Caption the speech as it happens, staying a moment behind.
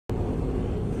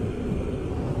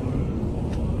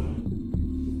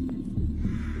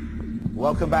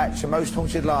Welcome back to Most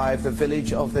Haunted Live, the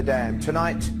Village of the Damned.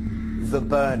 Tonight, the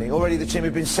burning. Already the team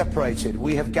have been separated.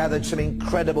 We have gathered some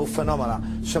incredible phenomena,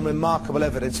 some remarkable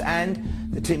evidence,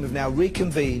 and the team have now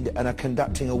reconvened and are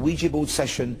conducting a Ouija board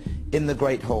session in the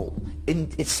Great Hall.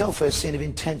 In itself a scene of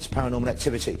intense paranormal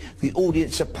activity. The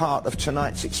audience are part of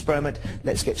tonight's experiment.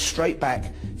 Let's get straight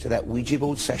back to that Ouija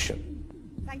board session.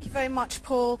 Thank you very much,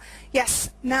 Paul.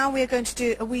 Yes, now we are going to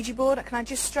do a Ouija board. Can I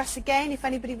just stress again, if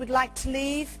anybody would like to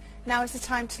leave, now is the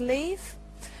time to leave.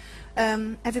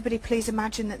 Everybody please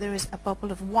imagine that there is a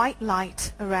bubble of white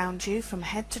light around you from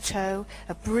head to toe,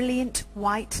 a brilliant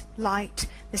white light.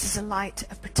 This is a light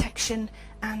of protection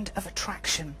and of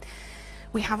attraction.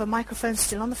 We have a microphone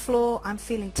still on the floor. I'm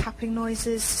feeling tapping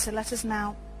noises, so let us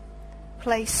now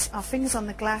place our fingers on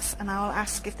the glass and I'll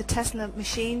ask if the Tesla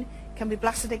machine can be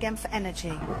blasted again for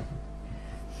energy.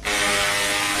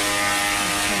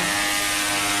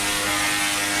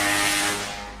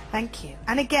 Thank you.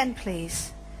 And again,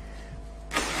 please.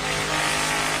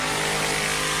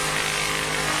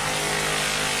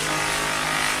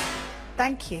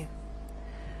 Thank you.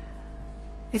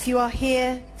 If you are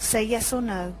here, say yes or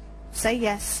no. Say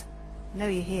yes. No,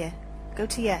 you're here. Go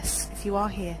to yes if you are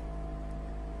here.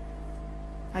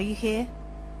 Are you here?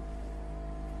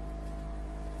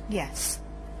 Yes.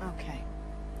 Okay.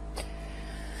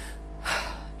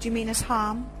 Do you mean us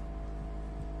harm?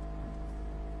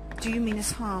 Do you mean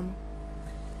us harm?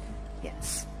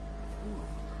 Yes.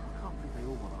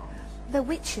 They're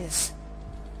witches.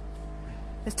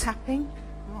 They're tapping.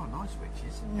 They are nice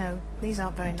witches. No, these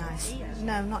aren't very nice.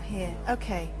 No, not here.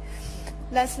 Okay.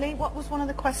 Leslie, what was one of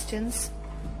the questions?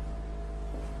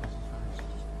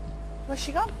 Where's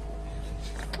she gone?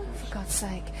 Oh, for God's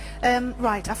sake.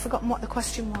 Right, I've forgotten what the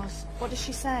question was. What does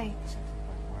she say?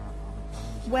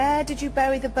 Where did you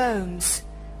bury the bones?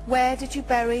 Where did you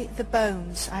bury the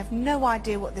bones? I have no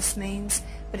idea what this means,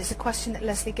 but it's a question that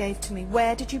Leslie gave to me.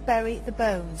 Where did you bury the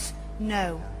bones?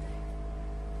 No.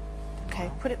 Okay,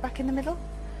 put it back in the middle.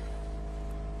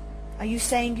 Are you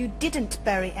saying you didn't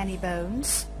bury any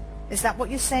bones? Is that what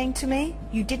you're saying to me?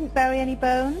 You didn't bury any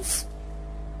bones?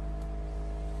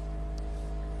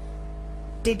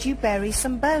 Did you bury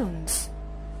some bones?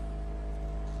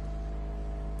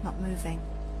 Not moving.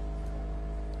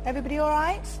 Everybody all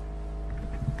right?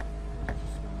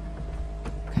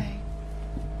 Okay.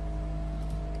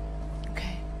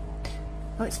 Okay.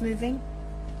 Oh, it's moving.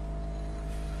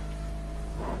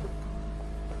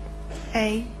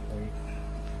 A.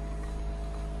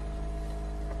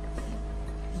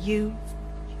 U.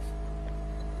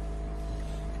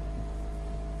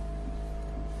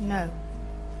 No.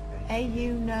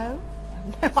 A-U, no?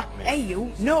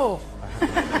 A-U, no.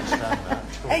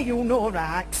 A-U, no,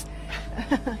 right.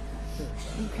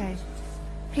 Okay.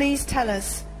 Please tell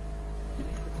us.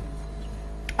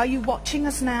 Are you watching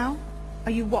us now?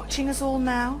 Are you watching us all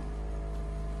now?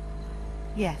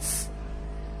 Yes.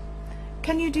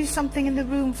 Can you do something in the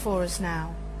room for us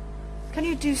now? Can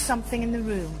you do something in the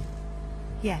room?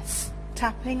 Yes.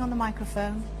 Tapping on the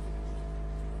microphone.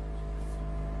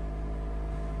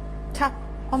 Tap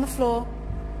on the floor.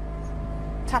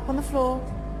 Tap on the floor.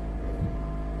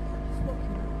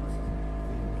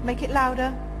 Make it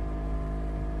louder.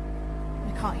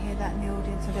 I can't hear that in the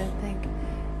audience, I don't think.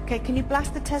 Okay, can you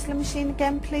blast the Tesla machine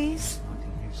again, please?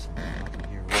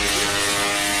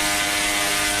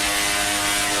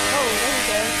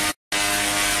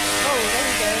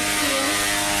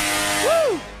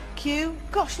 Q.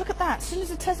 Gosh, look at that. As soon as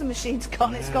the Tesla machine's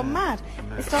gone, it's gone mad.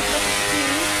 It started off with Q.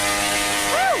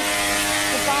 Woo!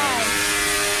 Goodbye.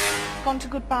 Gone to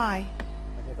goodbye.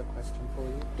 I have a question for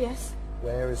you. Yes?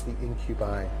 Where is the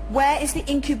incubi? Where is the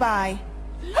incubi?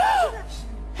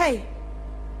 Hey!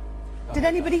 Did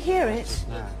anybody hear it?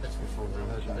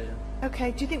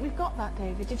 Okay, do you think we've got that,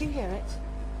 David? Did you hear it?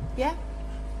 Yeah?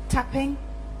 Tapping?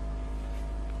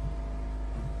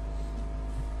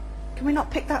 Can we not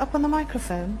pick that up on the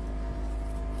microphone?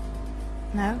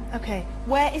 No? Okay.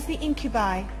 Where is the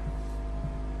incubi?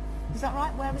 Is that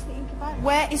right? Where is the incubi?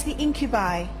 Where is the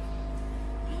incubi?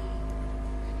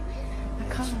 I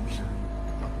can't.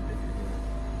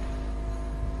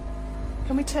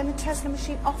 Can we turn the Tesla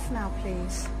machine off now,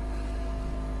 please?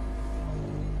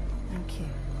 Thank you.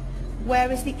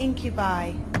 Where is the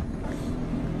incubi?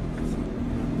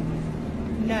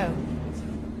 No.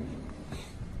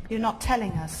 You're not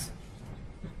telling us.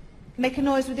 Make a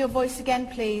noise with your voice again,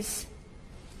 please.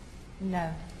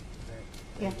 No.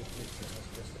 Yeah.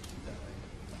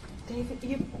 David,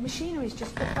 your machinery's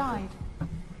just died.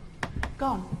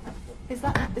 Gone. Is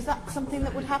that something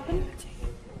that would happen?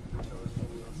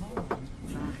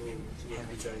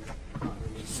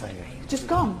 Just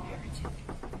gone.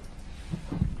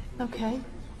 Okay.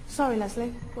 Sorry,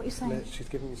 Leslie. What are you saying? No, she's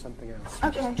giving you something else.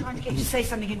 Okay. Just trying to get you to say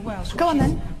something in Welsh. Go on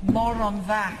then.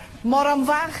 Moronfach.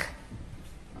 Moronfach.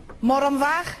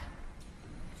 Moronfach.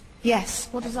 Yes.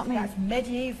 What does that mean? That's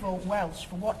medieval Welsh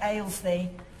for what ails thee.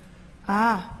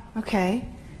 Ah, okay.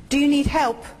 Do you need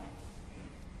help?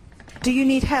 Do you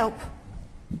need help?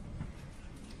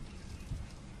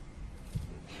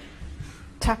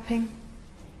 Tapping.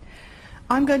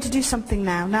 I'm going to do something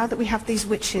now that we have these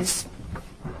witches.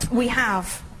 We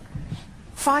have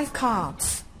 5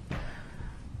 cards.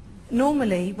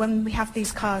 Normally, when we have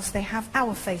these cards, they have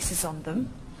our faces on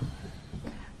them.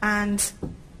 And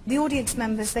the audience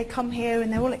members, they come here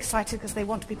and they're all excited because they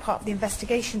want to be part of the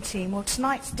investigation team. Well,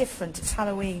 tonight's different. It's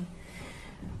Halloween.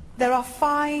 There are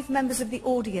 5 members of the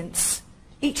audience.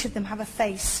 Each of them have a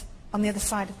face on the other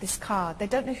side of this card. They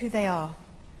don't know who they are.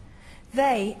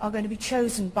 They are going to be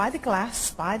chosen by the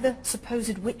glass, by the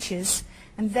supposed witches,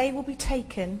 and they will be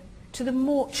taken to the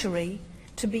mortuary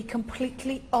to be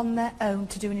completely on their own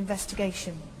to do an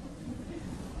investigation.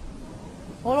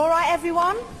 All right,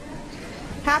 everyone?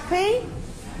 Happy?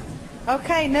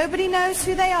 Okay, nobody knows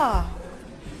who they are.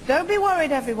 Don't be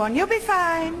worried, everyone. You'll be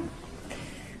fine.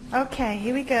 Okay,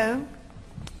 here we go.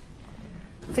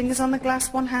 Fingers on the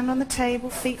glass, one hand on the table,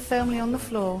 feet firmly on the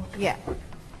floor. Yeah.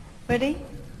 Ready?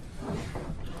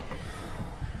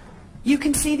 You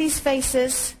can see these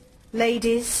faces,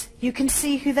 ladies. You can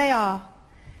see who they are.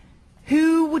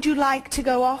 Who would you like to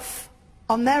go off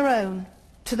on their own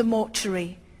to the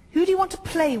mortuary? Who do you want to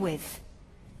play with?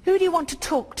 Who do you want to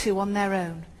talk to on their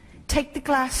own? Take the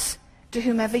glass to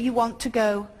whomever you want to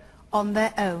go on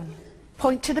their own.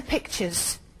 Point to the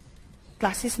pictures.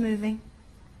 Glass is moving.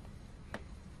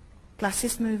 Glass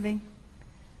is moving.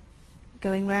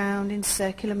 Going round in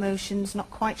circular motions, not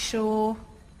quite sure.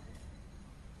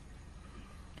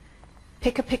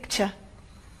 Pick a picture.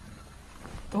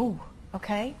 Oh,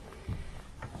 okay.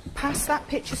 Pass that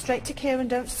picture straight to Kieran.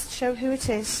 Don't show who it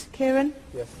is. Kieran?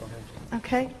 Yes, behind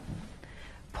Okay.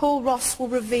 Paul Ross will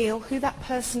reveal who that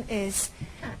person is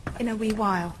in a wee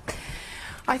while.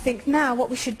 I think now what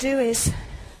we should do is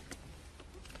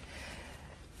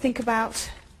think about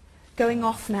going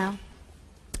off now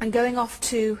and going off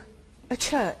to a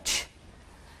church,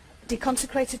 a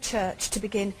deconsecrated church, to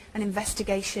begin an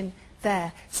investigation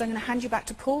there. So I'm going to hand you back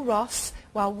to Paul Ross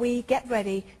while we get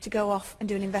ready to go off and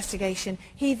do an investigation.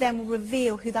 He then will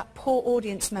reveal who that poor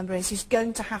audience member is who's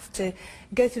going to have to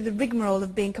go through the rigmarole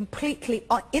of being completely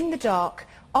in the dark,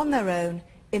 on their own,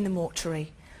 in the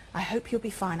mortuary. I hope you'll be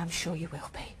fine. I'm sure you will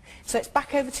be. So it's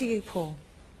back over to you, Paul.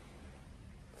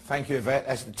 Thank you, Yvette.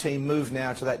 As the team move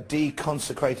now to that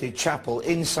deconsecrated chapel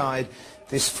inside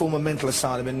this former mental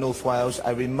asylum in North Wales,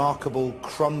 a remarkable,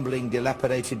 crumbling,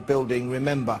 dilapidated building.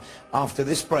 Remember, after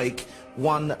this break,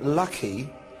 one lucky,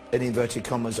 in inverted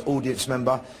commas, audience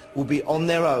member will be on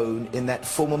their own in that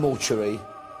former mortuary,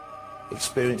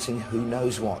 experiencing who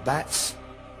knows what. That's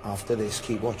after this.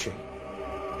 Keep watching.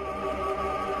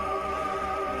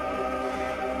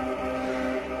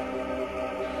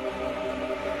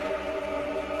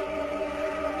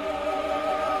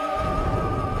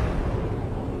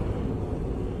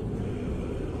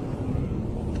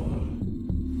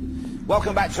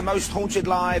 Welcome back to Most Haunted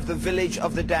Live, the Village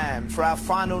of the Damned, for our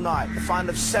final night, the final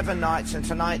of 7 nights, and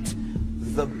tonight,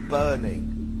 The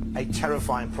Burning. A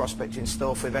terrifying prospect in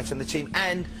store for Yvette and the team,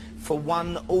 and for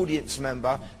one audience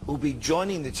member who'll be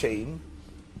joining the team,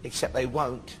 except they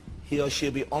won't. He or she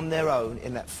will be on their own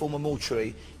in that former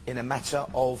mortuary in a matter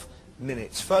of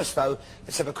minutes. First, though,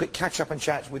 let's have a quick catch-up and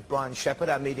chat with Brian Shepherd,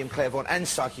 our medium clairvoyant and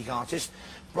psychic artist.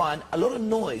 Brian, a lot of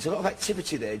noise, a lot of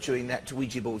activity there during that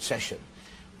Ouija board session.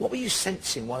 What were you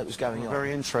sensing while it was going on?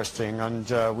 Very interesting,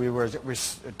 and we were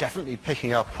definitely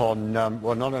picking up on,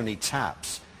 well, not only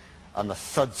taps and the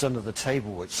thuds under the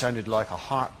table, which sounded like a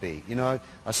heartbeat, you know,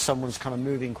 as someone's kind of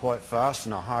moving quite fast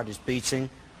and our heart is beating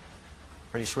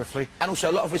pretty swiftly. And also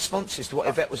a lot of responses to what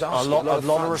Yvette was asking. A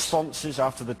lot of responses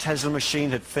after the Tesla machine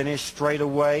had finished. Straight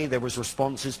away there was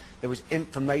responses. There was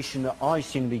information that I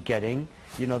seemed to be getting,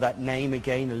 you know, that name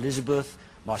again, Elizabeth,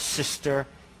 my sister.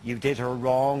 You did her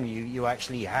wrong, you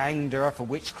actually hanged her for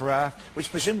witchcraft. Which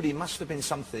presumably must have been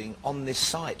something on this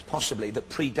site, possibly, that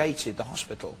predated the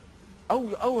hospital.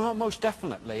 Oh, most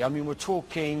definitely. I mean, we're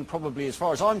talking probably, as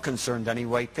far as I'm concerned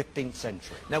anyway, 15th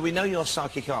century. Now, we know your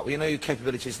psychic art, we know your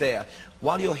capabilities there.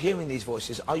 While you're hearing these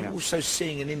voices, are you also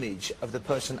seeing an image of the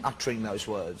person uttering those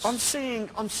words? I'm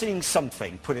seeing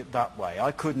something, put it that way.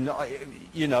 I couldn't,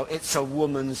 you know, it's a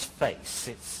woman's face.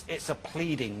 It's a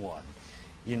pleading one.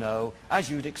 You know, as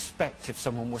you'd expect if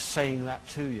someone was saying that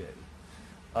to you.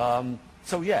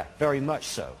 So yeah, very much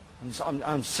so.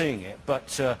 I'm seeing it,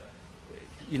 but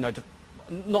you know,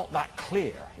 not that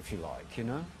clear, if you like, you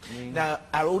know. I mean, Now,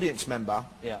 our audience member,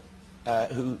 yeah.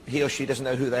 who he or she doesn't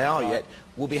know who they are yet,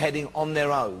 will be heading on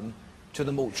their own to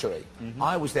the mortuary.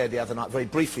 I was there the other night, very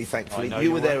briefly, thankfully. I know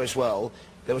You were you there were. as well.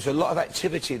 There was a lot of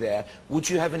activity there. Would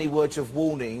you have any words of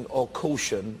warning or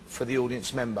caution for the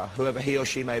audience member, whoever he or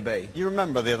she may be? You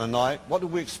remember the other night, what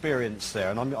did we experience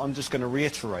there? And I'm just going to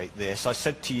reiterate this. I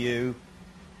said to you,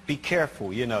 be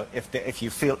careful, you know, if you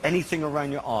feel anything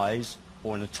around your eyes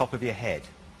or in the top of your head.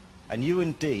 And you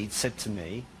indeed said to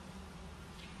me,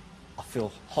 I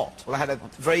feel hot. Well, I had a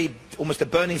very, almost a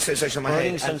burning sensation on my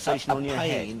Burning head. sensation a on your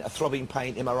pain, head. a throbbing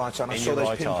pain in my right eye. And I In saw your those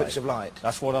right pinpricks eye. of light.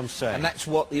 That's what I'm saying. And that's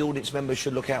what the audience members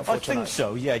should look out for I tonight. think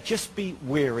so, yeah. Just be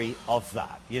wary of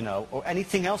that, you know, or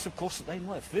anything else, of course, that they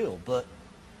might feel, but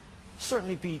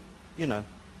certainly be, you know,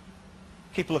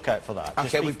 keep a lookout for that. Just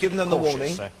Okay, be we've given them the cautious,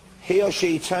 warning. so. He or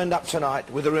she turned up tonight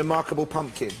with a remarkable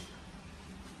pumpkin.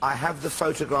 I have the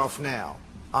photograph now.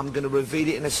 I'm going to reveal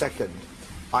it in a second.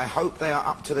 I hope they are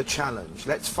up to the challenge.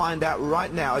 Let's find out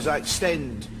right now as I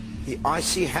extend the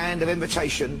icy hand of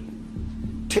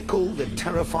invitation, tickle the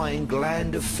terrifying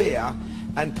gland of fear,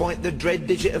 and point the dread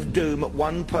digit of doom at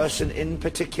one person in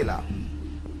particular.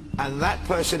 And that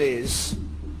person is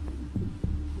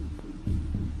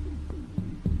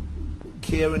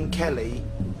Kieran Kelly.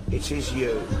 It is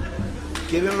you.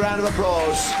 Give him a round of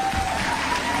applause.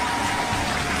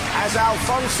 As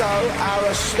Alfonso,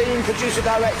 our esteemed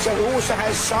producer-director, who also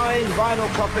has signed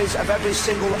vinyl copies of every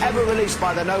single ever released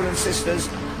by the Nolan sisters,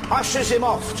 ushers him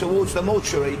off towards the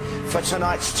mortuary for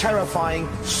tonight's terrifying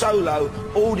solo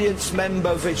audience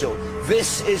member vigil.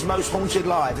 This is Most Haunted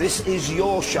Live. This is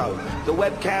your show. The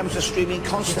webcams are streaming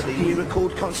constantly. We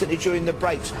record constantly during the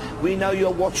breaks. We know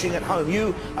you're watching at home.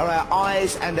 You are our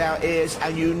eyes and our ears,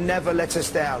 and you never let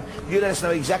us down. You let us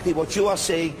know exactly what you are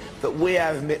seeing that we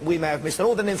may have missed. And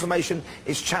all that information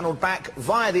is channeled back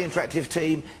via the interactive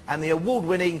team and the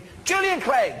award-winning Julian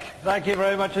Clegg. Thank you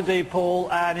very much indeed, Paul.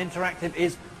 And Interactive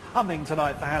is humming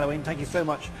tonight for Halloween. Thank you so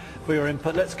much for your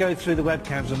input. Let's go through the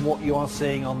webcams and what you are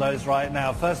seeing on those right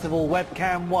now. First of all,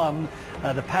 webcam 1,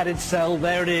 the padded cell,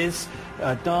 there it is.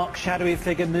 A dark, shadowy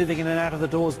figure moving in and out of the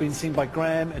door has been seen by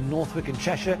Graham in Northwick in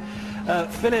Cheshire.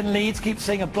 Phil in Leeds keeps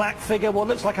seeing a black figure, what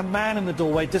looks like a man in the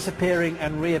doorway, disappearing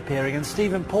and reappearing. And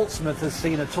Stephen Portsmouth has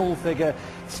seen a tall figure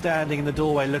standing in the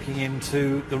doorway looking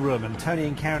into the room. And Tony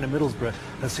and Karen in Middlesbrough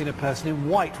has seen a person in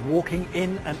white walking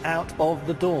in and out of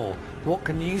the door. What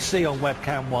can you see on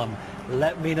webcam 1?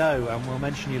 Let me know and we'll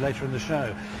mention you later in the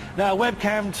show. Now,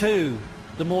 webcam 2,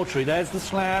 the mortuary. There's the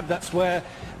slab. That's where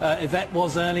Yvette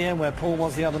was earlier and where Paul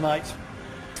was the other night.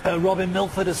 Robin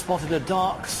Milford has spotted a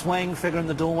dark, swaying figure in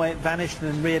the doorway. It vanished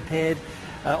and then reappeared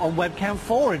on webcam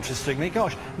 4, interestingly.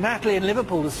 Gosh, Natalie in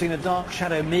Liverpool has seen a dark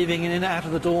shadow moving in and out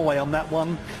of the doorway on that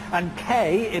one. And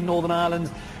Kay in Northern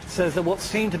Ireland says that what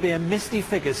seemed to be a misty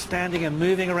figure standing and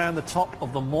moving around the top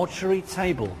of the mortuary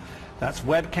table. That's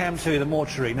webcam 2, the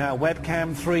mortuary. Now,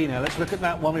 webcam 3. Now, let's look at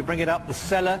that one. We bring it up, the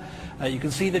cellar. You can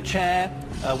see the chair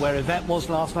where Yvette was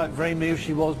last night. Very moved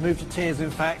she was, moved to tears, in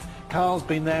fact. Carl's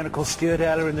been there, and of course Stuart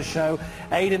earlier in the show.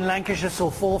 Aid in Lancashire saw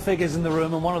 4 figures in the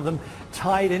room, and one of them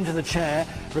tied into the chair.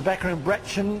 Rebecca in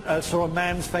Bretchen saw a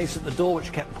man's face at the door,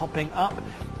 which kept popping up.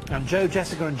 And Joe,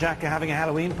 Jessica and Jack are having a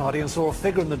Halloween party and saw a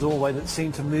figure in the doorway that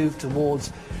seemed to move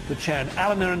towards the chair. And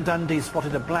Eleanor and Dundee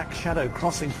spotted a black shadow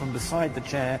crossing from beside the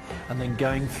chair and then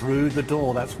going through the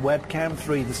door. That's webcam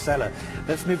 3, the cellar.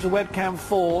 Let's move to webcam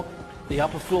 4, the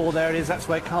upper floor. There it is. That's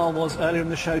where Carl was earlier in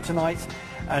the show tonight.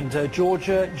 And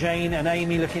Georgia, Jane and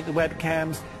Amy, looking at the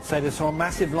webcams, say they saw a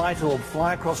massive light orb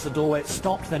fly across the doorway. It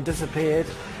stopped, then disappeared.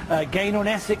 Gaynor in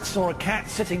Essex saw a cat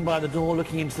sitting by the door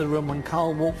looking into the room. When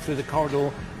Carl walked through the corridor,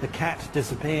 the cat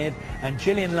disappeared. And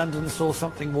Gillian London saw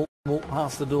something walk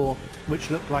past the door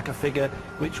which looked like a figure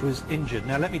which was injured.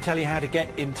 Now let me tell you how to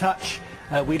get in touch.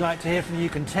 We'd like to hear from you. You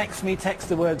can text me, text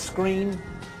the word screen,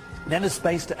 then a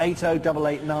space to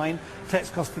 80889.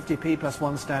 Text costs 50p plus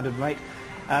 1 standard rate.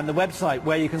 And the website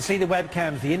where you can see the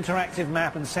webcams, the interactive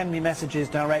map, and send me messages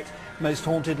direct,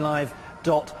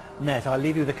 mosthauntedlive.net. I'll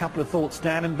leave you with a couple of thoughts.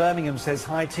 Dan in Birmingham says,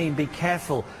 hi team, be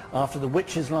careful after the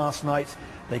witches last night.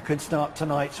 They could start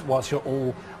tonight whilst you're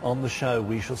all on the show.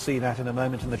 We shall see that in a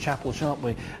moment in the chapel, shan't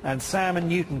we? And Sam and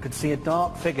Newton could see a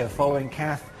dark figure following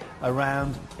Kath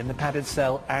around in the padded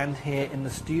cell and here in the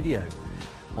studio.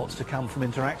 What's to come from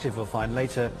Interactive, we'll find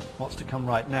later. What's to come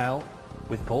right now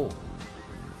with Paul.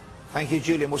 Thank you,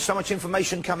 Julian. Well, so much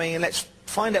information coming in. Let's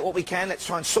find out what we can. Let's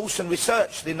try and source and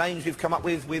research the names we've come up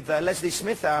with Leslie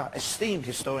Smith, our esteemed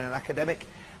historian and academic,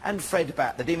 and Fred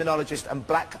Batt, the demonologist and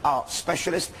black art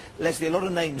specialist. Leslie, a lot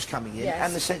of names coming in, Yes.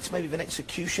 and the sense maybe of an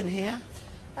execution here?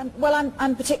 Well,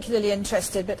 I'm particularly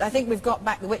interested, but I think we've got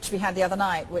back the witch we had the other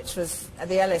night, which was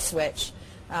the Ellis witch.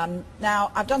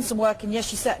 Now, I've done some work, and yes,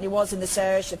 she certainly was in this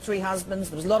area. She had 3 husbands.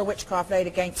 There was a lot of witchcraft laid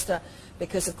against her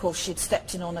because, of course, she'd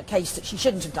stepped in on a case that she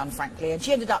shouldn't have done, frankly, and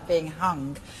she ended up being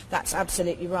hung. That's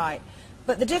absolutely right.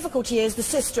 But the difficulty is the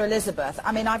sister Elizabeth.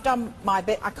 I mean, I've done my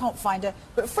bit. I can't find her.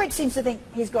 But Fred seems to think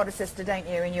he's got a sister, don't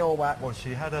you, in your work? Well,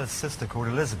 she had a sister called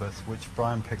Elizabeth, which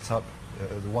Brian picked up,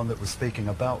 the one that was speaking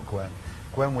about Gwen.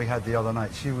 Gwen we had the other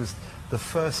night, she was the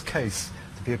first case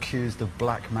to be accused of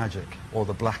black magic or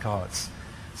the black arts.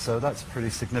 So that's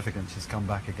pretty significant. She's come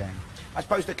back again. I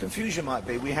suppose the confusion might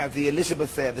be we have the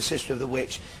Elizabeth there, the sister of the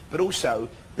witch, but also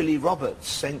Billy Roberts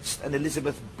sensed an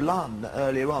Elizabeth Blunn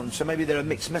earlier on, so maybe there are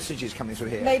mixed messages coming through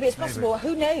here. Maybe it's possible.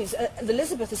 Who knows?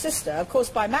 Elizabeth, the sister, of course,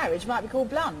 by marriage, might be called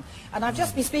Blunn. And I've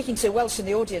just been speaking to Welsh in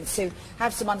the audience who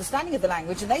have some understanding of the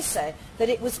language, and they say that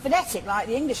it was phonetic, like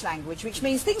the English language, which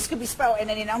means things could be spelt in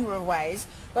any number of ways.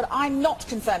 But I'm not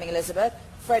confirming Elizabeth.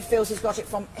 Fred feels he's got it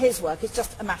from his work. It's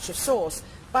just a matter of source.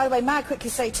 By the way, may I quickly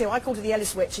say too, I called her the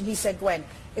Ellis witch, and he said Gwen.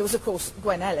 It was, of course,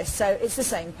 Gwen Ellis, so it's the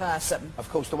same person. Of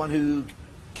course, the one who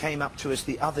came up to us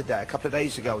the other day, a couple of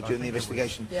days ago, during the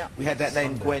investigation. Yeah. We had that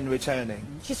name, Gwen, returning.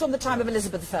 She's from the time of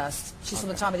Elizabeth I. She's from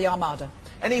the time of the Armada.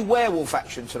 Any werewolf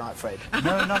action tonight, Fred?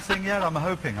 No, nothing yet.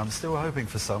 I'm still hoping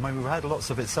for some. I mean, we've had lots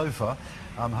of it so far.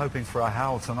 I'm hoping for a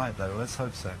howl tonight, though. Let's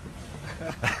hope so.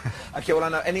 Okay, well, I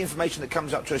know any information that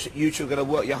comes up to us, you two are going to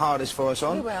work your hardest for us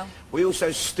on. We will. We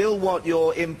also still want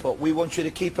your input. We want you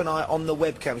to keep an eye on the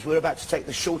webcams. We're about to take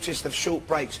the shortest of short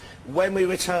breaks. When we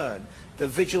return, the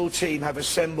vigil team have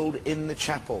assembled in the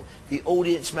chapel. The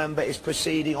audience member is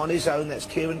proceeding on his own, that's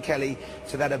Kieran Kelly,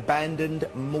 to that abandoned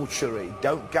mortuary.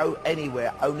 Don't go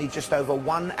anywhere. Only just over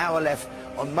 1 hour left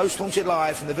on Most Haunted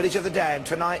Live from the Village of the Damned.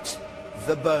 Tonight,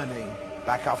 The Burning.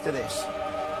 Back after this.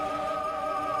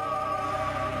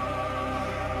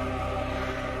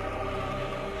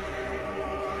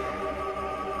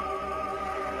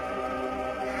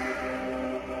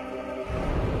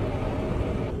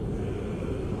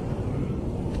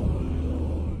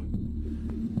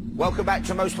 Welcome back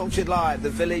to Most Haunted Live,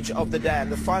 the Village of the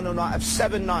Damned, the final night of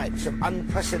 7 nights of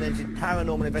unprecedented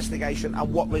paranormal investigation,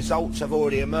 and what results have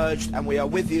already emerged, and we are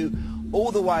with you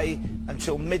all the way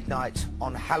until midnight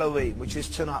on Halloween, which is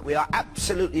tonight. We are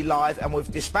absolutely live, and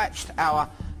we've dispatched our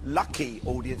lucky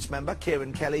audience member,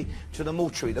 Kieran Kelly, to the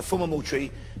mortuary, the former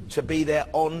mortuary, to be there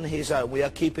on his own. We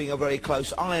are keeping a very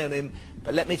close eye on him,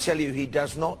 but let me tell you, he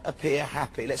does not appear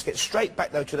happy. Let's get straight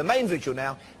back, though, to the main vigil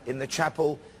now in the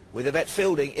chapel with Yvette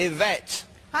Fielding. Yvette.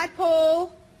 Hi,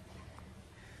 Paul.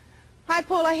 Hi,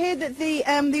 Paul. I hear that the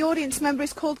audience member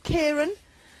is called Kieran.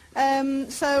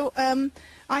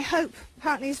 I hope,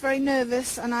 apparently he's very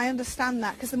nervous, and I understand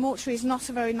that, because the mortuary is not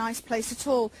a very nice place at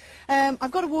all.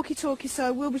 I've got a walkie-talkie, so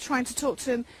I will be trying to talk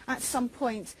to him at some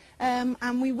point,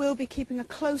 and we will be keeping a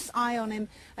close eye on him,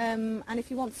 and if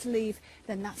he wants to leave,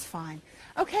 then that's fine.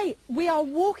 Okay, we are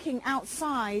walking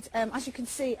outside, as you can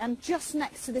see, and just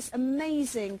next to this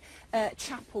amazing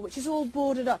chapel, which is all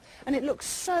boarded up, and it looks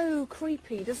so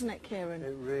creepy, doesn't it, Kieran?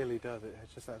 It really does. It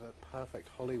just has a perfect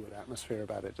Hollywood atmosphere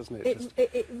about it, doesn't it?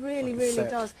 It really, really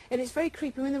does. And it's very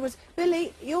creepy. I mean, there was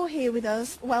Billy. You're here with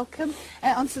us. Welcome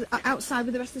outside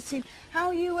with the rest of the team. How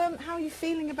are you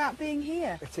feeling about being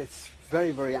here? It's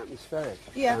very, very atmospheric.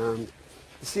 Yeah. It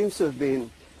seems to have been.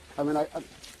 I mean, I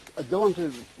don't want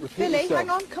to repeat Billy, myself. hang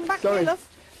on. Come back Sorry. here, love.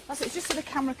 That's it. Just so the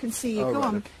camera can see you. Oh, Go right,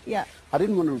 on. okay. Yeah. I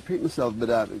didn't want to repeat myself,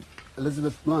 but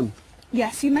Elizabeth Blunn.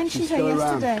 Yes, you mentioned She's her still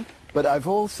yesterday. around. But I've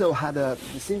also had there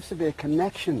seems to be a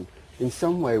connection in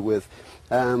some way with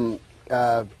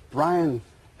Brian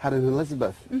had an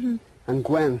Elizabeth and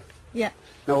Gwen. Yeah.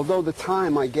 Now, although the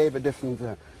time I gave a different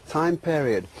time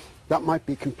period, that might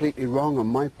be completely wrong on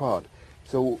my part.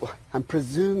 So I'm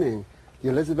presuming the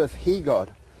Elizabeth he got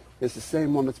is the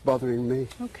same one that's bothering me.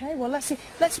 Okay. Well, let's see.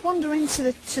 Let's wander into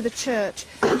the church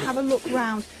and have a look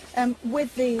round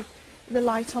with the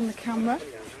light on the camera.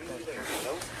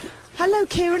 Hello,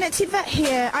 Kieran. It's Yvette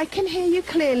here. I can hear you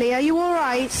clearly. Are you all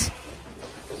right?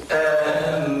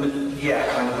 Yeah,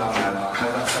 kind of now.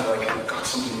 Kind of like I've got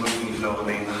something moving, you know what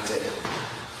I mean? That's it.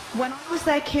 When I was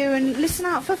there, Kieran, listen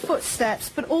out for footsteps,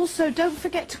 but also don't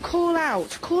forget to call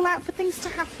out. Call out for things to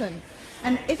happen.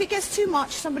 And if it gets too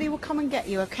much, somebody will come and get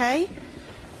you, okay?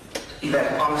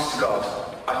 Yeah, honest to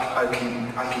God, I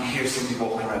can hear somebody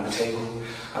walking around the table,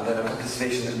 and then I've got this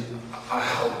vision,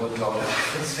 oh my God,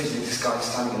 I've got this vision of this guy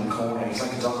standing in the corner, he's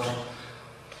like a doctor.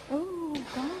 Oh,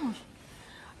 God.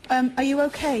 Are you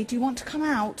okay? Do you want to come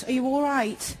out? Are you all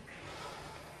right?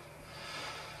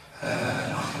 No,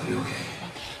 I'll be okay.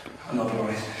 I'm not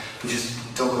alright. But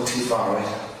just don't go too far,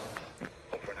 right?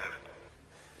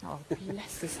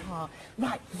 Bless his heart.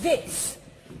 Right, this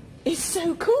is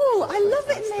so cool. I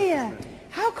love it in here.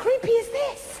 How creepy is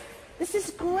this? This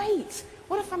is great.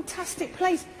 What a fantastic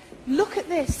place. Look at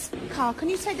this. Carl, can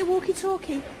you take the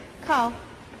walkie-talkie? Carl,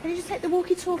 can you just take the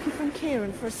walkie-talkie from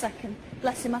Kieran for a second?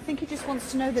 Bless him. I think he just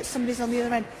wants to know that somebody's on the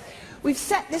other end. We've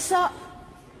set this up.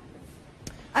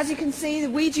 As you can see, the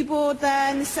Ouija board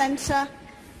there in the centre.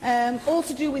 All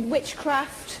to do with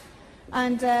witchcraft.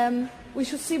 And we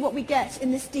shall see what we get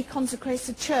in this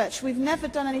deconsecrated church. We've never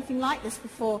done anything like this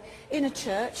before in a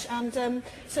church. And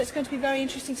so it's going to be very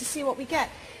interesting to see what we get.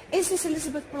 Is this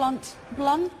Elizabeth Blunt?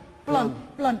 Blunt.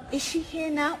 Is she here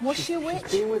now? Was she a witch?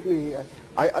 She's been with me.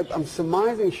 I'm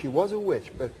surmising she was a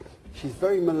witch, but she's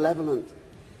very malevolent.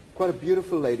 Quite a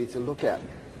beautiful lady to look at.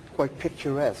 Quite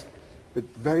picturesque, but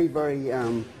very, very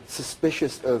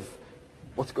suspicious of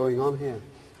what's going on here.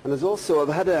 And there's also,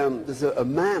 there's a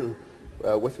man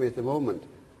with me at the moment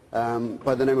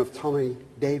by the name of Thomas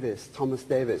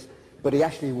Davis, but he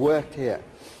actually worked here.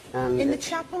 And in the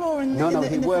chapel or in the No,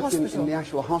 in he the worked hospital? in the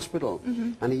actual hospital,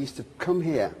 and he used to come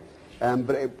here.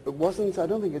 But it wasn't, I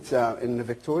don't think it's in the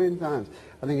Victorian times.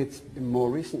 I think it's in more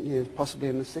recent years, possibly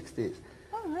in the 60s.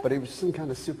 Right. But he was some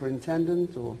kind of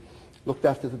superintendent or looked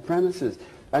after the premises.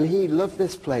 And he loved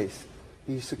this place.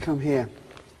 He used to come here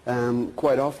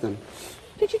quite often.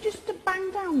 Did you just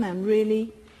bang down then,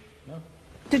 really? No.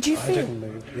 Did you feel I it? didn't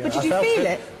move. Yeah, But did you I felt feel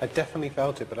it? I definitely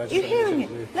felt it, but I just You're hearing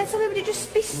didn't it? move. Let's everybody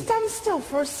just stand still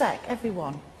for a sec,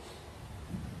 everyone.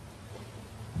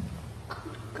 Good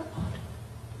God.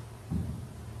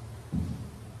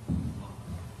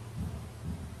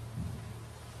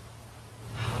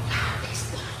 How loud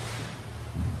is that?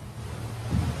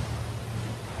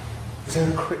 Is there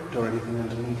a crypt or anything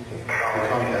underneath here? I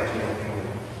can't get to anything.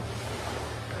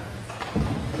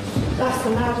 That's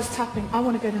the loudest tapping. I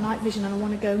want to go to night vision and I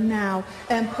want to go now.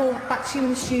 Paul, back to you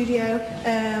in the studio,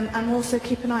 and also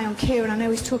keep an eye on Kieran. I know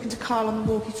he's talking to Carl on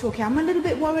the walkie-talkie. I'm a little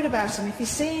bit worried about him. If he's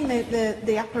seeing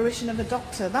the apparition of a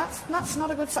doctor, that's not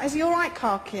a good sign. Is he all right,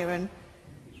 Carl, Kieran?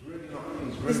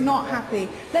 He's not happy.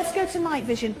 Let's go to night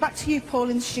vision. Back to you, Paul,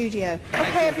 in the studio.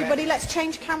 Okay, everybody, let's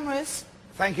change cameras.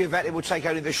 Thank you, Yvette. It will take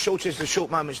only the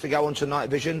short moments to go on to night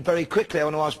vision. Very quickly, I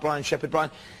want to ask Brian Shepherd. Brian,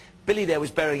 Billy there was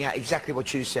bearing out exactly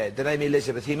what you said. The name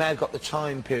Elizabeth, he may have got the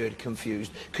time period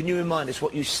confused. Can you remind us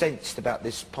what you sensed about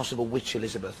this possible witch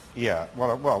Elizabeth? Yeah,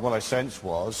 well, what I sensed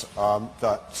was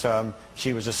that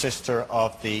she was a sister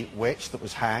of the witch that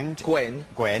was hanged. Gwen.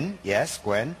 Gwen, yes,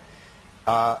 Gwen.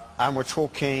 And we're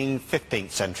talking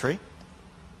 15th century.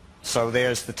 So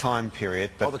there's the time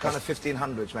period. Or the kind of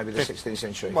 1500s, maybe the 16th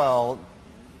century. Well,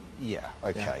 yeah,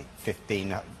 okay,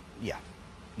 15, yeah,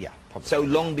 probably. So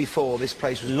long before this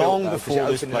place was long built,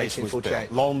 before this place was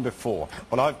built, long before.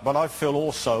 But I feel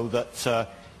also that,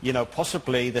 you know,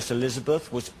 possibly this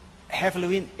Elizabeth was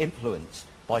heavily influenced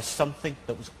by something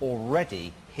that was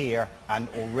already here and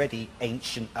already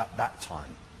ancient at that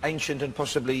time. Ancient and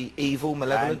possibly evil,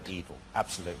 malevolent? And evil,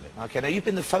 absolutely. Okay, now you've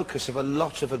been the focus of a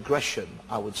lot of aggression,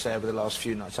 I would say, over the last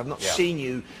few nights. I've not seen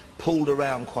you pulled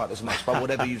around quite as much by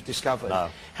whatever you've discovered. No.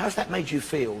 How's that made you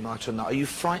feel night on night? Are you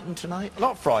frightened tonight?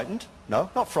 Not frightened,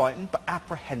 no, not frightened, but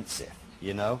apprehensive,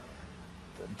 you know.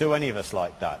 Do any of us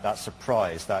like that? That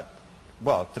surprise, that,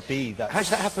 well, to be that... Has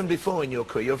that happened before in your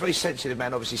career? You're a very sensitive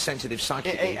man, obviously sensitive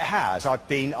psychically. It has. I've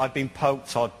been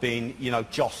poked, I've been, you know,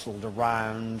 jostled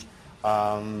around.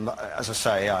 As I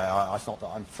say, it's not that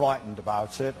I'm frightened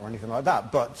about it or anything like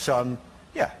that, but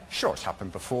yeah, sure, it's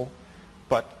happened before.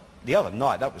 But the other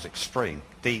night, that was extreme.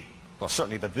 Well,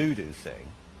 certainly the voodoo thing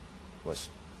was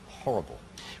horrible.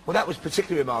 Well, that was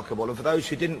particularly remarkable, and for those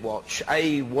who didn't watch,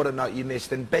 A, what a night you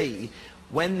missed, and B,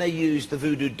 when they used the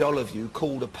voodoo doll of you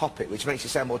called a poppet, which makes it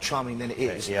sound more charming than it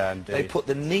is, yeah, indeed. They put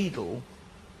the needle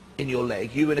in your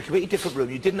leg, you were in a completely different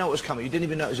room, you didn't know what was coming, you didn't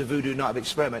even know it was a voodoo night of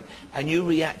experiment, and you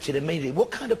reacted immediately.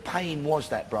 What kind of pain was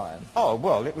that, Brian? Oh,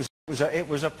 well, it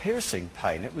was a piercing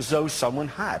pain. It was as though someone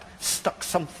had stuck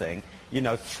something, you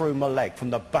know, through my leg, from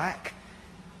the back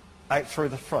out through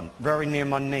the front, very near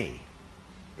my knee,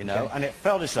 you know, and it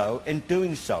felt as though, in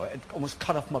doing so, it almost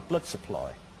cut off my blood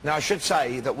supply. Now, I should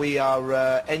say that we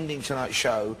are ending tonight's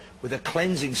show with a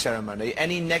cleansing ceremony.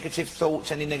 Any negative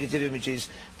thoughts, any negative images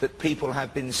that people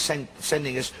have been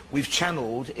sending us, we've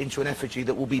channeled into an effigy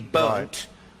that will be burnt,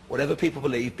 whatever people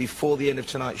believe, before the end of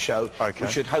tonight's show. Okay.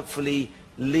 We should hopefully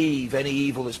leave any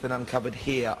evil that's been uncovered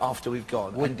here after we've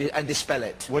gone and dispel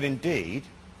it. Would indeed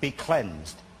be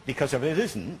cleansed, because if it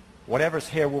isn't, whatever's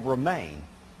here will remain.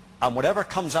 And whatever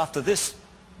comes after this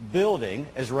building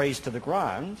is razed to the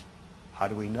ground, how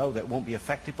do we know that it won't be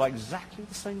affected by exactly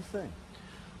the same thing?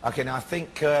 Okay, now I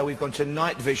think we've gone to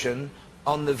night vision.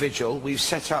 on the vigil. We've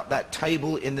set up that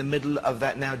table in the middle of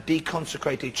that now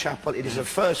deconsecrated chapel. It is a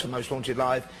first for Most Haunted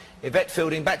Live. Yvette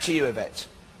Fielding, back to you, Yvette.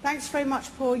 Thanks very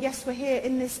much, Paul. Yes, we're here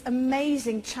in this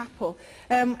amazing chapel.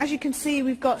 As you can see,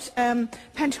 we've got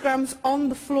pentagrams on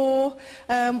the floor.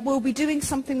 We'll be doing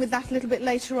something with that a little bit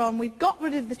later on. We've got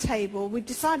rid of the table. We've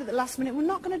decided at the last minute we're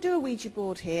not going to do a Ouija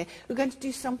board here. We're going to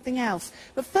do something else.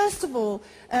 But first of all,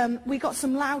 we got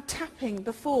some loud tapping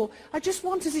before. I just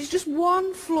wanted, it's just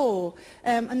one floor,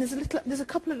 and there's a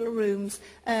couple of little rooms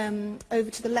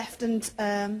over to the left, and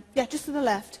yeah, just to the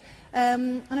left.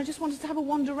 And I just wanted to have a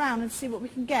wander around and see what we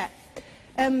can get.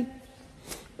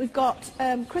 We've got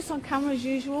Chris on camera as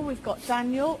usual, we've got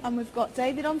Daniel, and we've got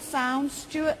David on sound,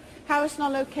 Stuart Harrison, our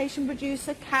location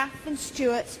producer, Kath and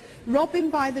Stuart, Robin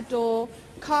by the door,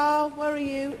 Carl, where are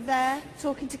you? There,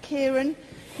 talking to Kieran,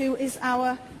 who is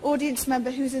our audience member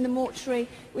who's in the mortuary.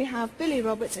 We have Billy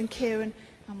Roberts and Kieran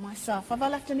and myself. Have I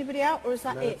left anybody out, or is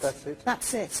that it? That's it.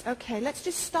 That's it. Okay, let's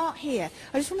just start here.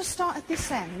 I just want to start at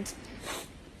this end,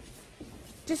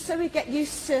 just so we get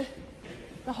used to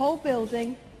the whole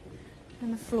building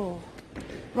and the floor.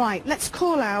 Right, let's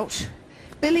call out.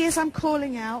 Billy, as I'm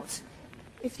calling out,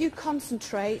 if you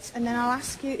concentrate, and then I'll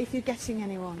ask you if you're getting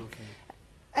anyone. Okay.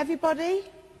 Everybody,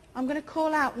 I'm going to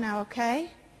call out now, okay?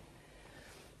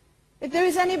 If there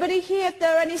is anybody here, if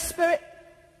there are any spirit...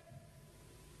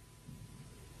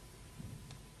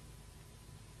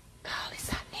 Carl, is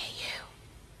that near you?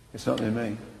 It's not near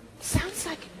me. Sounds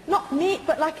like, not neat,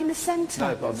 but like in the centre.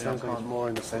 No, but it sounds like it's more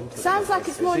in the centre. Sounds like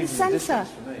it's more in the centre.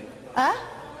 Huh?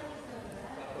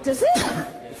 Does it?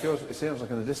 It sounds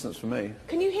like in the distance for me.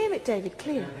 Can you hear it, David,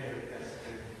 clear?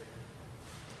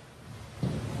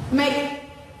 Make...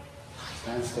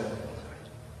 Stand still.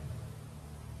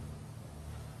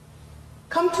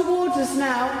 Come towards us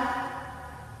now.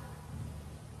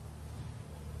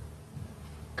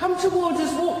 Come towards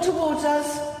us, walk towards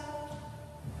us.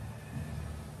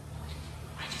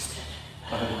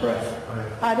 I had a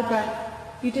breath. I had a breath.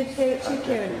 You did hear it too,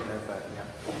 Kieran?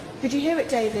 Did you hear it,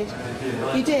 David?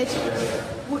 You did?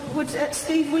 Would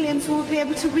Steve Williams will be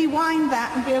able to rewind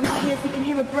that and be able to hear if we can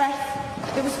hear a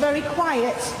breath? It was very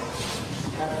quiet.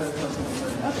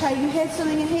 Okay, you heard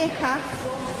something in here, Kath?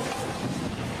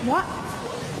 What?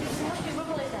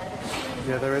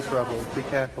 Yeah, there is rubble. Be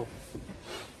careful.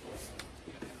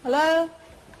 Hello? Is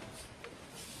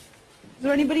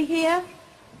there anybody here?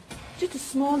 Just a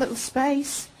small little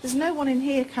space. There's no one in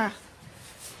here, Kath.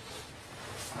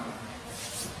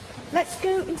 Let's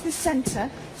go into the centre,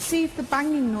 see if the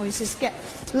banging noises get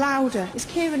louder. Is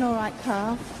Kieran all right,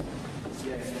 Carl?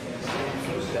 Yeah,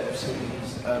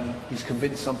 he's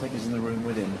convinced something is in the room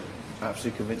with him.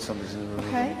 Absolutely convinced something's in the room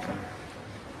with him.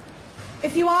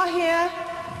 If you are here,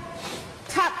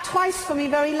 tap twice for me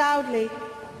very loudly.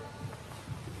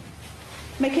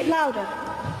 Make it louder.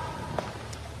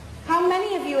 How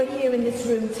many of you are here in this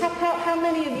room? Tap out how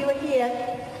many of you are here.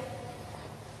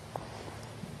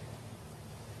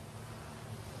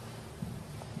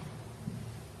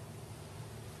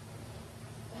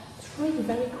 Three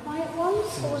very quiet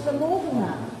ones, or was there more than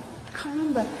that? I can't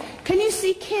remember. Can you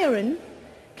see Kieran?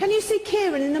 Can you see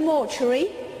Kieran in the mortuary?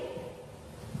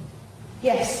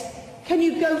 Yes. Can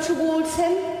you go towards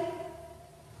him?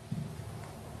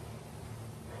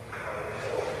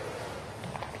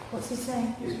 What's he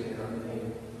saying?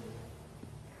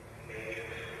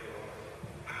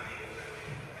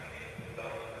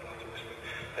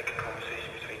 Like a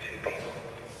conversation between two people.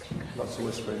 Lots of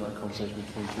whispering, like a conversation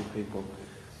between two people.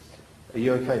 Are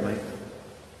you okay, mate?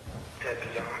 Dead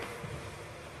bizarre.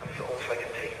 And it's almost like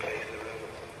it's taking place in the room.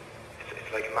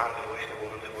 It's like a man's voice and a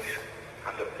woman's voice.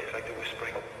 And it's like they're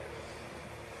whispering.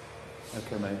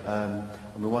 Okay, mate. I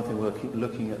mean, one thing we'll keep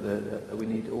looking at we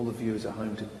need all the viewers at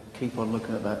home to keep on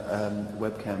looking at that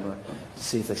web camera to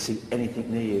see if they see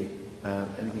anything near you,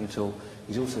 anything at all.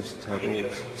 He's also heard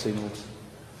orbs, seen orbs.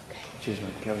 Cheers,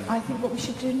 mate. Carry on. I think what we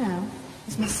should do now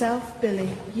is myself, Billy,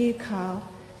 you, Carl,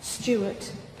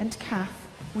 Stuart and Kath,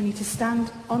 we need to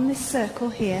stand on this circle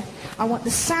here. I want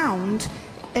the sound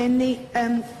in the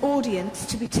audience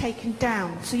to be taken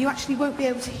down, so you actually won't be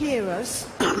able to hear us.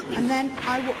 And then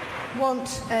I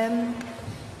want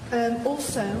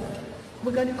also,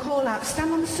 we're going to call out,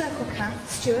 stand on the circle,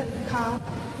 Kath, Stuart, Carl,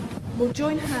 we'll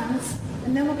join hands,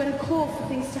 and then we're going to call for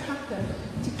things to happen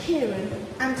to Kieran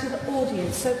and to the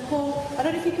audience. So Paul, I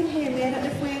don't know if you can hear me, I don't know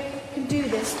if we can do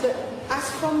this, but as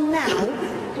from now,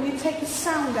 can you take the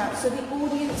sound out so the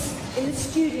audience in the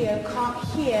studio can't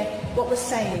hear what we're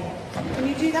saying? Can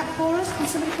you do that for us? Can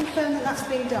somebody confirm that that's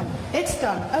being done? It's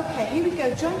done. Okay, here we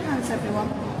go. Join hands, everyone.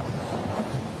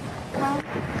 Carl,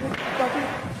 Bobby.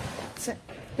 That's it.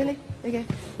 Billy, there you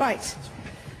go. Right.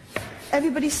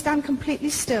 Everybody stand completely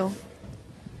still.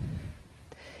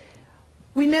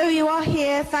 We know you are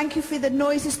here. Thank you for the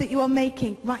noises that you are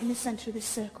making. Right in the centre of this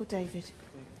circle, David.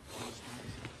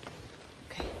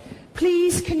 Okay.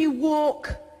 Please, can you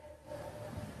walk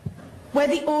where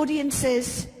the audience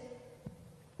is?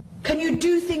 Can you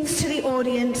do things to the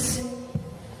audience?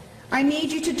 I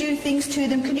need you to do things to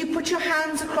them. Can you put your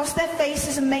hands across their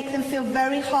faces and make them feel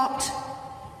very hot?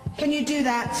 Can you do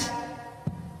that?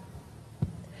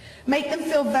 Make them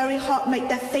feel very hot. Make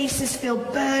their faces feel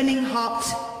burning hot.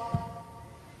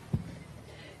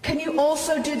 Can you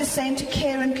also do the same to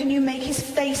Kieran? Can you make his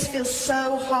face feel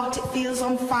so hot it feels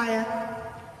on fire?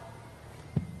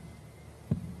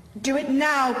 Do it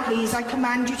now, please. I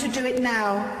command you to do it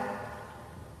now.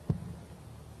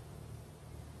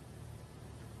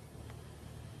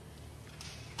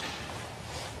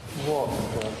 What?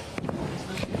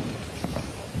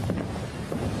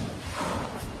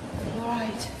 All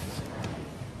right.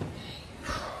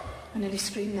 I nearly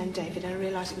screamed then, David, and I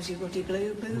realised it was your ruddy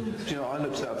blue boom. Do you know, I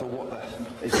looked at it, I thought, what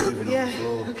the... It's moving on the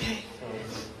floor. Okay.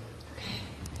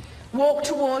 Walk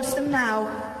towards them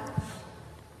now.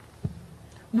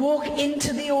 Walk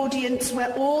into the audience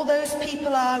where all those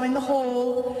people are in the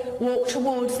hall. Walk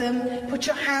towards them. Put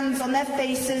your hands on their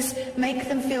faces. Make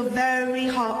them feel very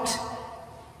hot.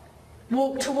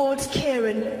 Walk towards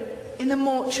Kieran in the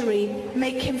mortuary.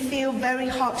 Make him feel very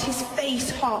hot. His face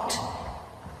hot.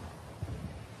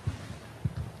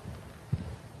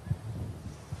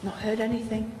 Not heard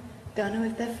anything. Don't know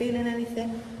if they're feeling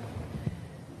anything.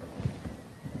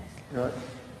 You right?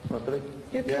 Right, Billy?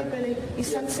 You okay, Billy? You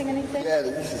sensing anything? Yeah,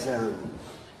 this is,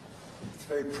 it's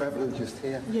very prevalent just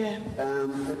here. Yeah.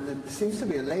 There seems to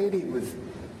be a lady with,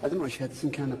 I don't know, she had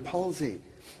some kind of palsy.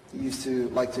 She used to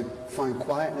like to find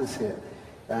quietness here.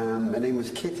 Her name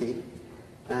was Kitty,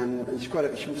 and she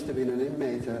must have been an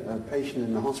inmate, a patient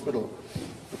in the hospital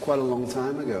quite a long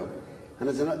time ago. And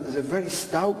there's a very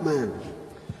stout man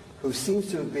who seems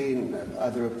to have been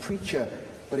either a preacher,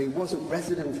 but he wasn't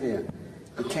resident here.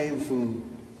 He came from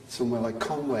somewhere like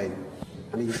Conway,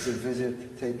 and he used to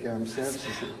visit, take services.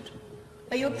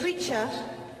 Are you a preacher?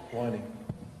 Whining.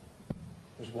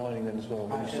 He was whining then as well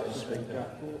when he started to speak there.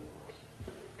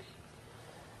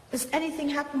 Has anything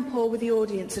happened, Paul, with the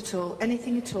audience at all?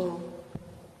 Anything at all?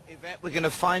 Yvette, we're going to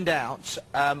find out.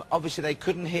 Obviously, they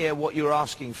couldn't hear what you were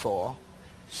asking for,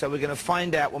 so we're going to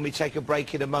find out when we take a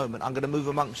break in a moment. I'm going to move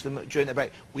amongst them during the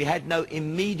break. We had no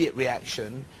immediate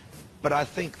reaction, but I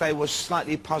think they were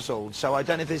slightly puzzled. So I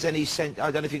don't know if there's any sense. I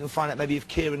don't know if you can find out maybe if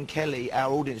Kieran Kelly,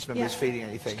 our audience member, is feeling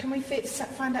anything. Can we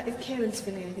find out if Kieran's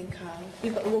feeling anything, Carl?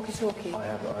 You've got the walkie-talkie. I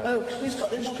have. Oh, who's got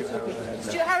the walkie-talkie?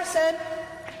 Stuart Harrison.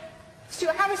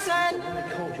 Stuart Harrison! When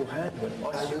they cold, your hand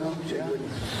went icy cold.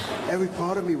 Every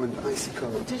part of me went icy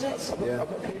cold. Did it? Yeah. I'm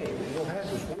not kidding. Your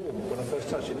hand was warm when I first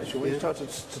touched it. When you started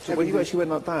when you actually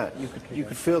went like that, you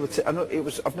could feel the... I know it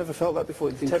was... I've never felt that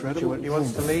before. The temperature. He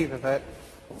wants to leave, Yvette.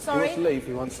 Sorry? He wants to leave.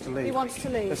 He wants to leave. He wants to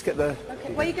leave. Let's get the...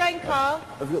 Okay. Where are you going, Carl?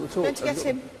 Have you got the talk? Going to get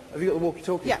him. Have you got the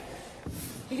walkie-talkie? Yeah.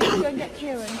 You're going to go and get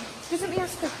Kieran. Doesn't he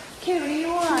ask for... Kieran, are you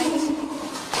all right?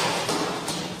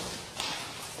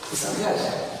 Is that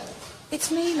yes? It's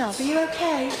me, love. Are you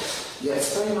okay? Yeah,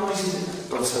 it's very noisy,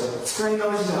 but it's very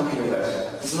noisy down here.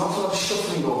 There's an awful lot of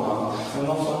shuffling going on, and an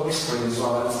awful lot of whispering as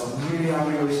well. It's really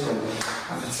angry whispering,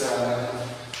 and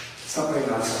it's not very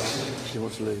nice actually. She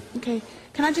wants to leave. Okay.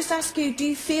 Can I just ask you, do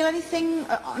you feel anything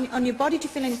on your body? Do you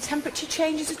feel any temperature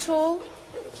changes at all?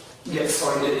 Yeah,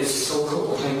 sorry, it is so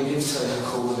cold. I mean, the inside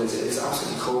how cold it is. It's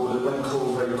absolutely cold. It went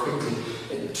cold very quickly.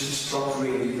 It just dropped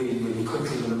really, really, really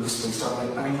quickly when the whispering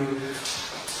started. Angry.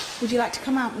 Would you like to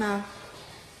come out now?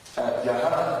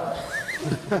 Yeah.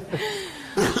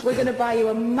 We're going to buy you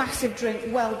a massive drink.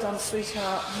 Well done,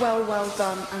 sweetheart. Well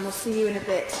done. And we'll see you in a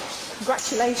bit.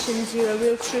 Congratulations, you're a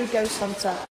real true ghost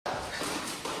hunter.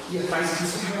 Yeah, thanks. Can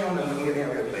you carry on and get the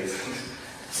area, please?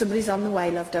 Somebody's on the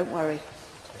way, love. Don't worry.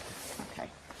 Okay,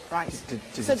 right. Did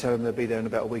you tell them they'll be there in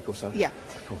about a week or so? Yeah.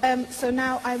 Cool. So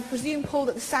now I presume, Paul,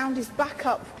 that the sound is back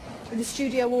up in the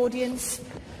studio audience.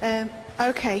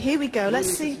 Okay, here we go.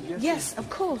 Let's see. Yes, of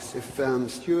course. If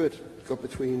Stuart got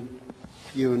between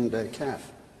you and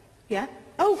Kath. Yeah?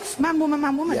 Oh, man,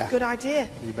 woman. Yeah. Good idea.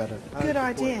 You better. Good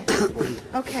idea.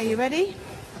 Okay, you ready?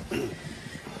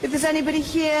 If there's anybody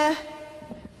here,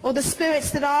 or the spirits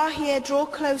that are here, draw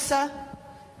closer.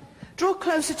 Draw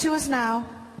closer to us now.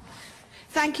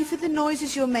 Thank you for the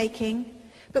noises you're making,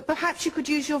 but perhaps you could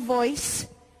use your voice.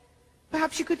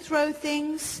 Perhaps you could throw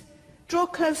things. Draw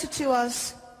closer to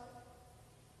us.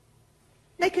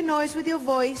 Make a noise with your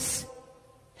voice.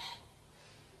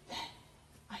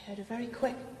 I Peter, very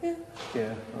quick. Yeah.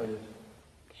 Yeah, I did.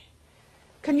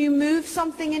 Can you move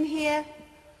something in here?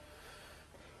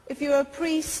 If you're a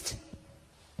priest?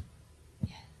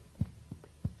 Yeah.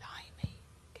 Blimey.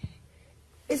 Okay.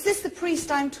 Is this the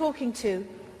priest I'm talking to?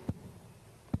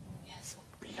 Yes. Oh,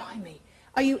 blimey.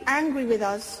 Are you angry with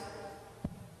us?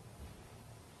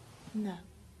 No.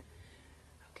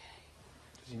 Okay.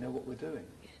 Does he know what we're doing?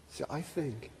 So I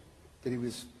think that he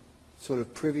was sort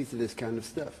of privy to this kind of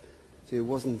stuff. So he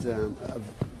wasn't,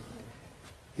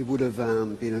 he would have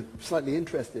been slightly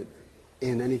interested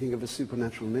in anything of a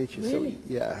supernatural nature. Really? So,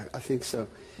 yeah, I think so.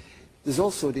 There's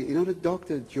also, you know, the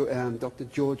Dr.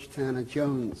 George Turner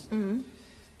Jones.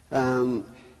 Mm-hmm.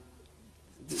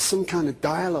 Some kind of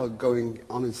dialogue going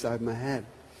on inside my head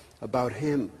about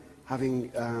him having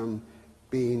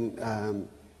been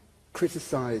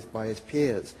criticized by his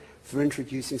peers for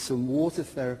introducing some water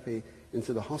therapy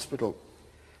into the hospital.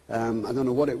 I don't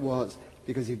know what it was,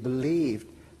 because he believed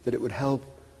that it would help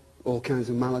all kinds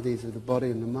of maladies of the body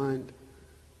and the mind,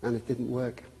 and it didn't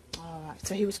work. All right,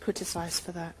 so he was criticised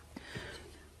for that.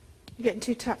 You're getting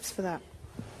 2 taps for that.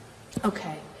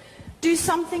 Okay. Do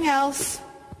something else.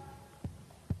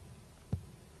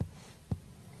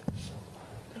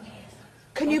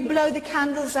 Can you blow the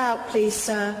candles out, please,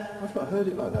 sir? I've not heard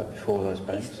it like that before, those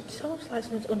bangs. It's almost like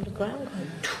something's underground.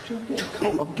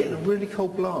 I'm getting a really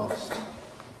cold blast.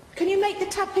 Can you make the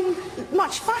tapping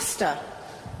much faster?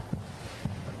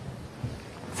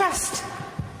 Fast.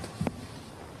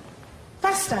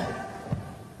 Faster.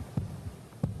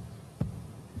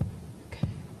 Okay.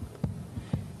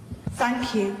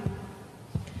 Thank you.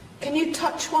 Can you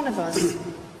touch one of us?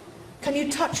 Can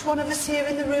you touch one of us here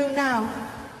in the room now?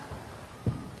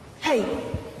 Hey,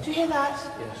 do you hear that?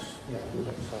 Yes. Yeah,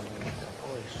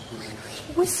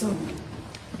 Whistle.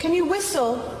 Can you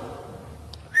whistle?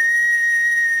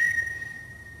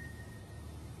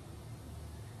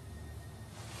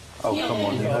 oh, come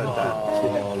on, you heard that.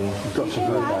 You've got to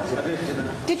hear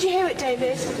that. Did you hear it,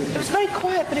 David? It was very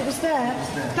quiet, but it was there.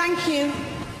 Thank you.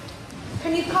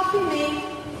 Can you copy me?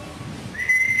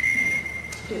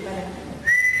 Do it better.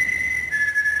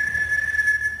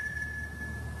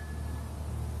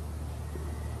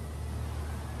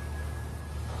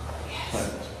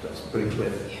 That's pretty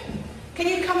clear. Can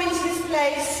you come into this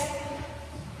place?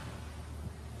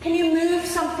 Can you move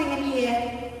something in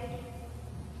here?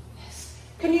 Yes.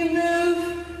 Can you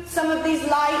move some of these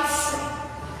lights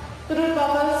that are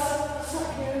above us?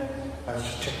 I was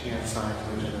just checking outside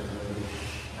the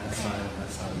outside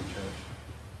the church.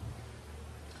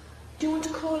 Do you want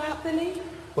to call out, Billy?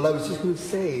 Well, I was just going to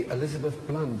say Elizabeth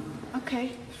Blunt. Okay.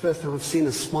 It's the first time I've seen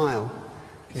her smile.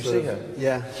 Can you see her?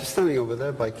 Yeah, she's standing over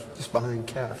there, just behind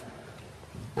Kath.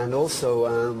 And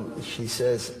also, she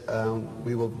says,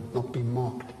 we will not be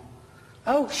mocked.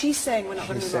 Oh, she's saying we're not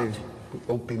going to She's be saying mocked. we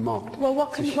won't be mocked. Well,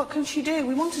 what can she do?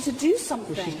 We wanted to do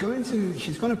something. Well,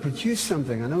 she's going to produce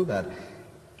something, I know that.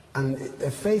 And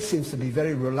her face seems to be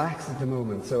very relaxed at the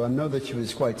moment, so I know that she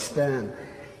was quite stern.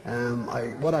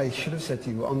 What I should have said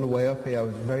to you, on the way up here, I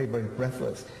was very, very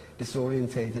breathless,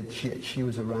 disorientated. She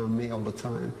was around me all the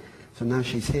time. So now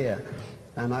she's here.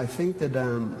 And I think that,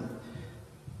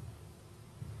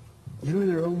 you know, in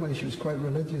her own way, she was quite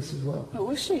religious as well. Oh,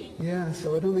 was she? Yeah,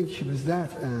 so I don't think she was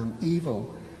that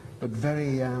evil, but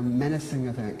very menacing,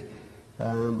 I think.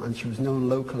 And she was known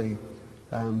locally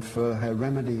for her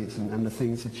remedies and the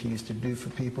things that she used to do for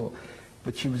people.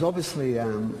 But she was obviously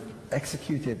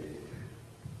executed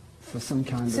for some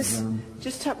kind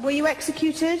of... were you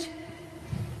executed?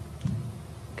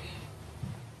 Okay.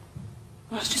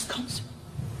 Well, it's just constant.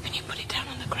 Can you put it down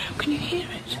on the ground? Can you hear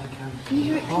it? Yeah, I can. Can you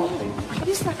hear it? Heartbeat. It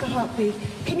is like a heartbeat.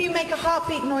 Can you make a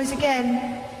heartbeat noise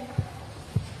again?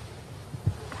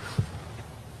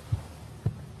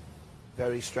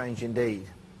 Very strange indeed.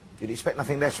 You'd expect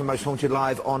nothing less from Most Haunted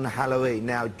Live on Halloween.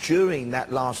 Now, during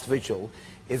that last vigil,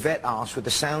 Yvette asked with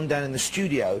the sound down in the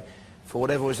studio for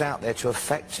whatever was out there to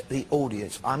affect the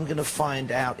audience. I'm going to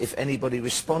find out if anybody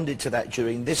responded to that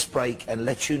during this break and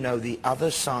let you know the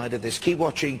other side of this. Keep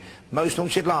watching Most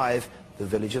Haunted Live, The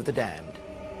Village of the Damned.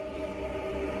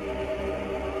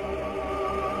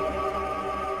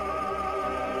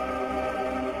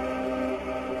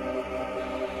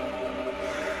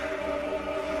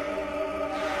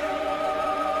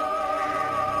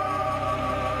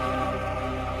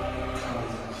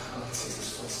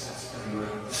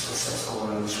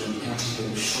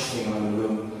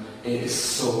 It is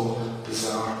so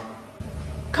bizarre.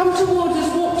 Come towards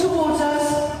us, walk towards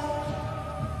us.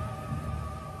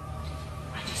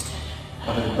 Register.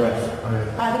 By the breath.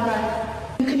 By the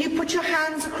breath. Can you put your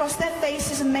hands across their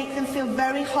faces and make them feel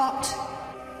very hot?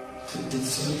 Did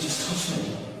somebody just touch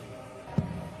me?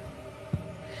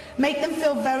 Make them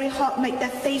feel very hot, make their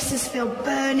faces feel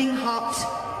burning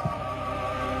hot.